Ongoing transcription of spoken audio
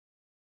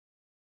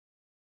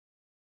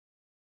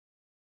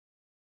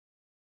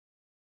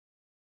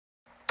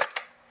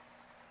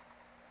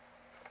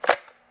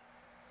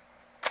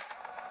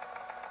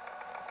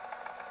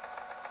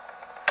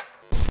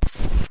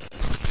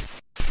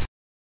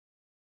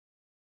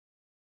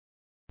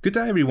Good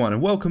day everyone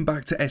and welcome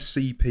back to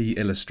SCP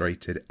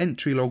Illustrated,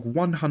 entry log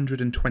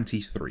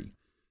 123.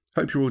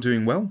 Hope you're all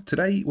doing well.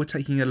 Today we're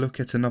taking a look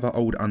at another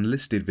old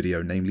unlisted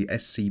video, namely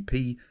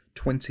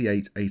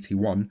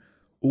SCP-2881,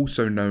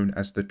 also known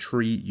as the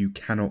Tree You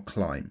Cannot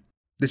Climb.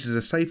 This is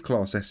a safe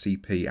class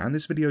SCP and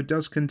this video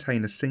does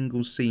contain a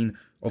single scene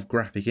of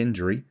graphic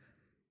injury,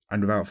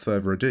 and without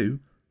further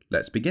ado,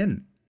 let's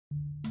begin.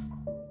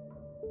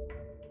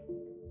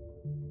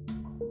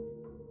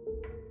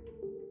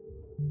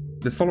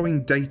 The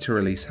following data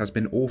release has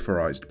been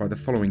authorised by the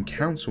following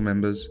council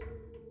members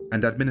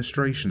and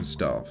administration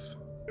staff.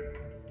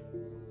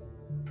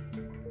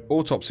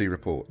 Autopsy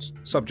report.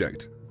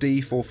 Subject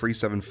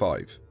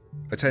D4375.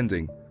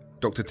 Attending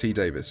Dr. T.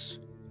 Davis.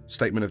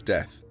 Statement of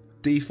death.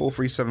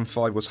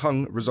 D4375 was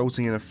hung,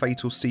 resulting in a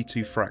fatal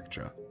C2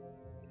 fracture.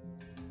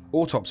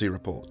 Autopsy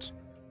report.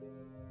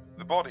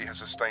 The body has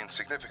sustained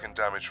significant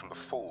damage from the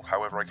fall,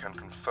 however I can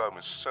confirm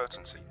with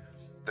certainty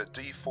that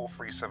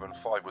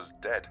D4375 was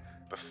dead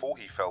before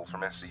he fell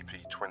from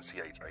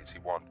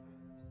SCP-2881,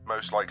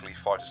 most likely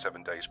 5 to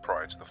 7 days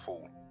prior to the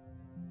fall.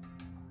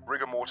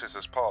 Rigor mortis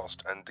has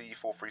passed and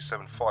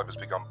D4375 has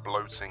begun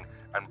bloating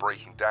and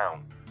breaking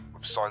down,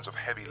 with signs of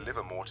heavy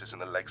liver mortis in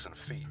the legs and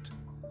feet.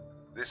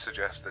 This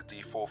suggests that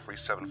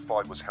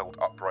D4375 was held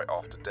upright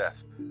after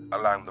death,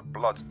 allowing the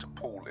blood to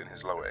pool in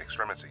his lower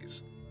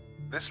extremities.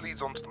 This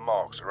leads on to the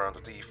marks around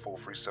the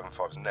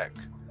D4375's neck.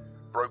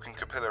 Broken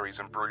capillaries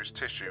and bruised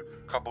tissue,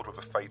 coupled with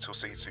a fatal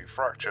C2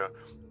 fracture,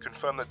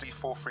 confirm that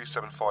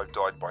D4375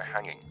 died by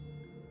hanging.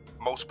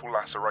 Multiple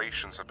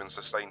lacerations have been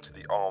sustained to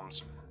the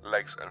arms,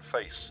 legs and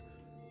face.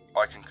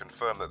 I can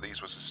confirm that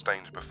these were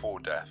sustained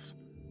before death.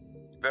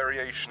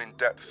 Variation in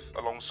depth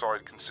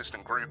alongside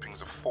consistent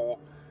groupings of 4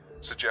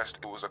 suggest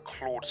it was a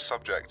clawed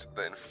subject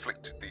that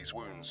inflicted these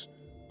wounds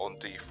on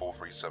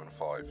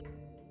D4375.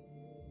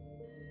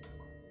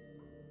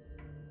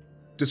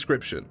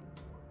 Description: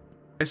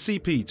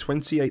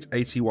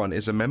 SCP-2881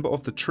 is a member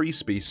of the tree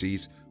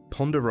species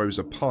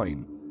Ponderosa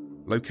pine,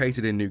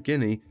 located in New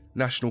Guinea,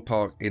 National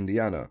Park,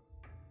 Indiana.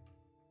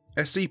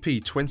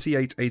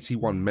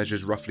 SCP-2881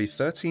 measures roughly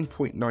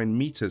 13.9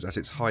 meters at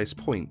its highest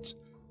point.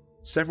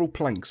 Several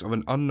planks of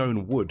an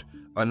unknown wood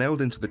are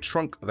nailed into the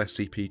trunk of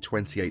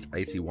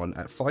SCP-2881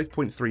 at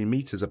 5.3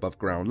 meters above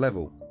ground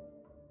level.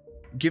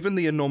 Given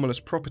the anomalous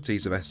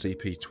properties of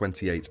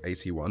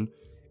SCP-2881,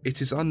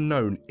 it is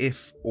unknown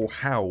if or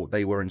how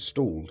they were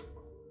installed.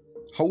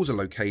 Holes are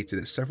located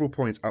at several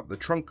points up the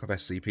trunk of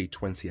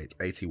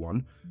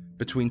SCP-2881,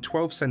 between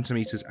 12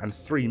 centimeters and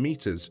 3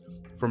 meters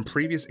from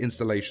previous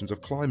installations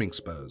of climbing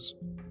spurs.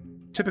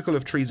 Typical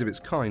of trees of its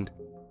kind,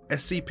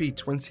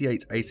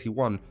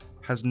 SCP-2881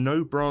 has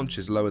no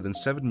branches lower than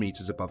 7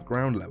 meters above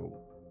ground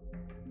level.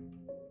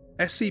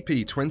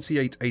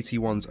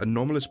 SCP-2881's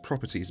anomalous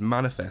properties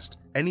manifest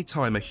any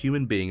time a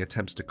human being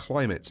attempts to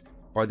climb it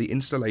by the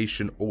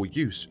installation or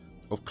use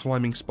of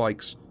climbing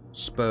spikes,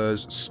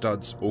 spurs,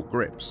 studs, or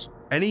grips.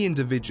 Any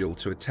individual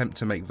to attempt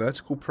to make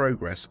vertical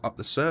progress up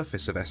the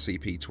surface of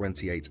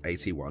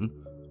SCP-2881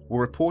 will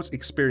report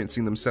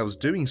experiencing themselves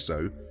doing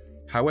so,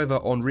 however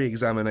on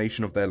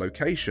re-examination of their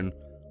location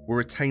will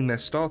retain their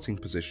starting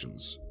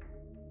positions.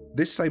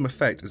 This same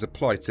effect is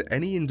applied to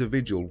any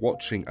individual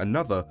watching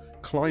another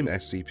climb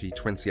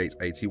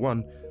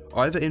SCP-2881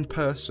 either in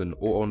person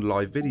or on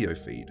live video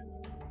feed.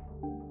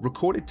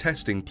 Recorded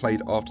testing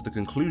played after the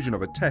conclusion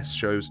of a test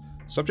shows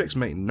subjects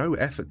make no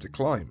effort to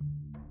climb.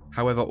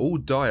 However, all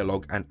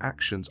dialogue and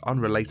actions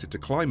unrelated to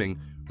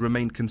climbing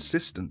remain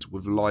consistent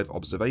with live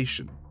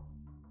observation.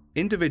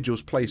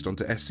 Individuals placed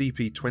onto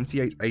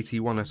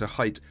SCP-2881 at a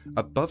height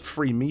above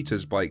 3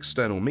 meters by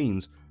external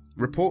means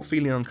report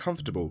feeling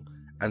uncomfortable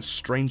and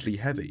strangely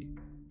heavy.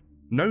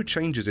 No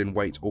changes in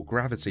weight or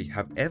gravity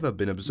have ever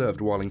been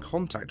observed while in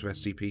contact with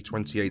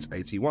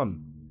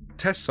SCP-2881.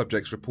 Test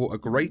subjects report a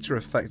greater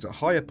effect at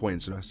higher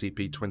points in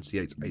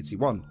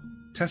SCP-2881.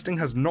 Testing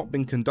has not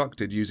been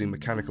conducted using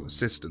mechanical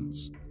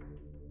assistance.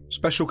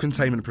 Special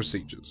Containment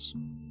Procedures.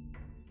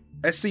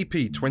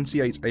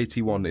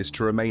 SCP-2881 is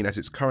to remain at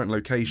its current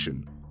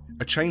location.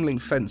 A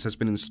chain-link fence has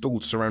been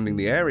installed surrounding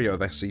the area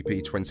of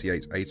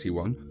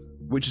SCP-2881,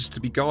 which is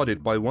to be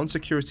guarded by 1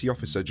 security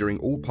officer during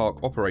all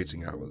park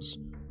operating hours.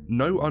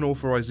 No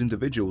unauthorized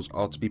individuals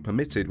are to be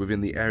permitted within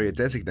the area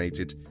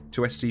designated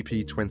to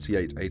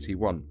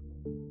SCP-2881.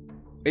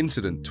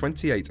 Incident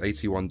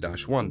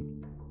 2881-1.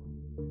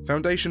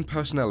 Foundation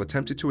personnel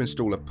attempted to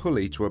install a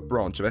pulley to a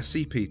branch of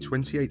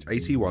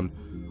SCP-2881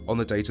 on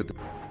the date of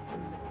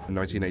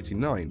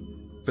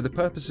 1989 for the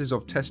purposes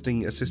of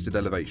testing assisted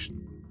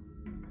elevation.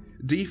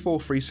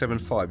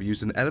 D4375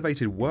 used an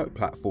elevated work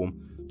platform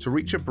to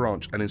reach a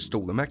branch and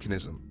install the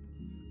mechanism.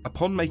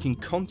 Upon making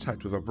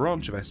contact with a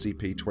branch of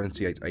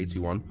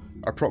SCP-2881,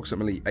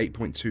 approximately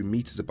 8.2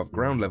 meters above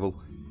ground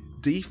level,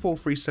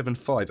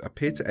 D4375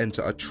 appeared to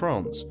enter a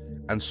trance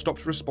and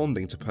stopped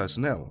responding to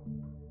personnel.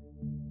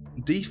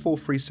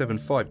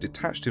 D4375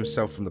 detached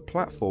himself from the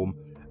platform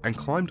and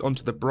climbed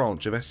onto the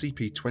branch of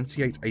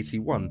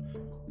SCP-2881,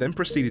 then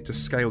proceeded to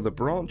scale the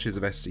branches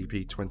of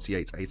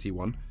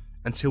SCP-2881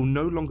 until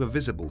no longer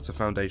visible to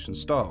Foundation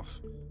staff.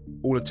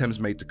 All attempts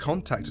made to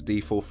contact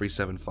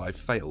D4375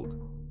 failed.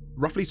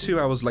 Roughly 2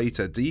 hours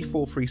later,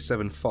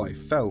 D4375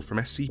 fell from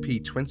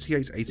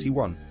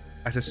SCP-2881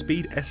 at a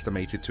speed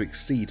estimated to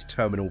exceed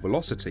terminal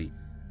velocity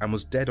and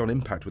was dead on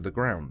impact with the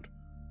ground.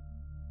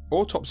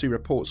 Autopsy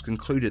reports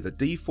concluded that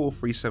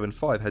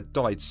D4375 had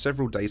died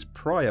several days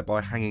prior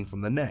by hanging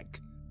from the neck.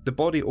 The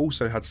body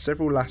also had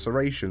several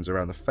lacerations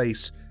around the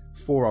face,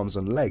 forearms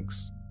and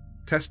legs.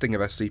 Testing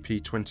of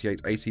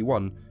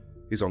SCP-2881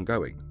 is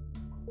ongoing.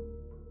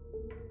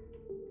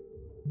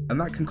 And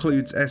that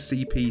concludes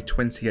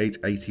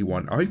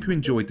SCP-2881. I hope you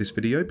enjoyed this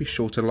video. Be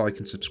sure to like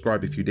and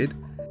subscribe if you did.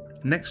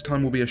 Next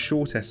time will be a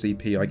short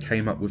SCP I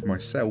came up with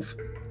myself,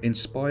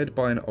 inspired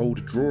by an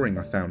old drawing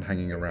I found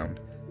hanging around.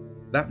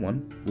 That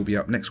one will be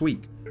up next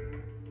week.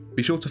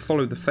 Be sure to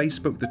follow the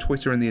Facebook, the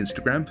Twitter and the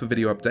Instagram for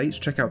video updates.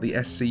 Check out the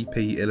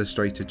SCP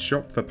Illustrated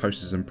shop for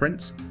posters and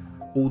prints.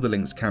 All the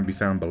links can be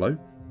found below.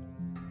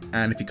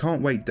 And if you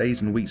can't wait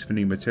days and weeks for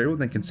new material,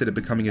 then consider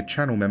becoming a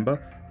channel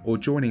member or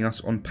joining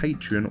us on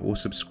Patreon or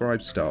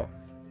Subscribestar.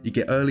 You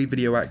get early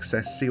video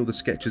access, see all the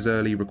sketches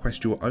early,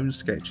 request your own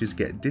sketches,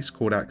 get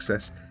Discord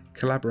access,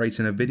 collaborate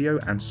in a video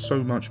and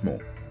so much more.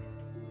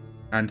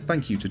 And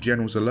thank you to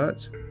Generals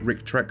Alert,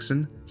 Rick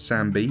Trexon,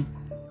 Sam B,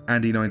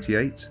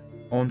 Andy98,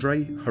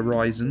 Andre,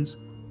 Horizons,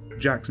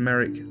 Jax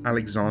Merrick,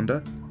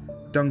 Alexander,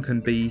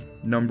 Duncan B,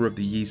 Number of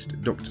the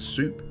Yeast, Dr.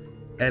 Soup,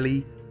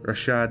 Ellie,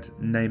 Rashad,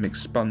 Name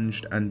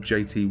Expunged and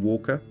JT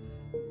Walker.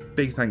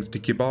 Big thanks to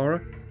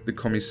Kibara, The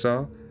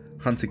Commissar,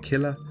 Hunter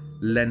Killer,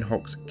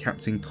 Lenhox,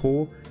 Captain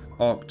Core,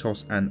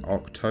 Arctos and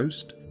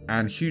Arctoast,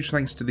 and huge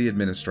thanks to the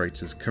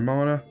administrators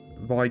Kamana,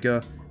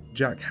 Viger,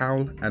 Jack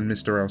Howell and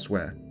Mr.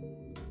 Elsewhere.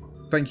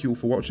 Thank you all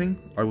for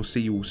watching, I will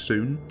see you all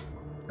soon,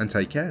 and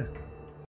take care.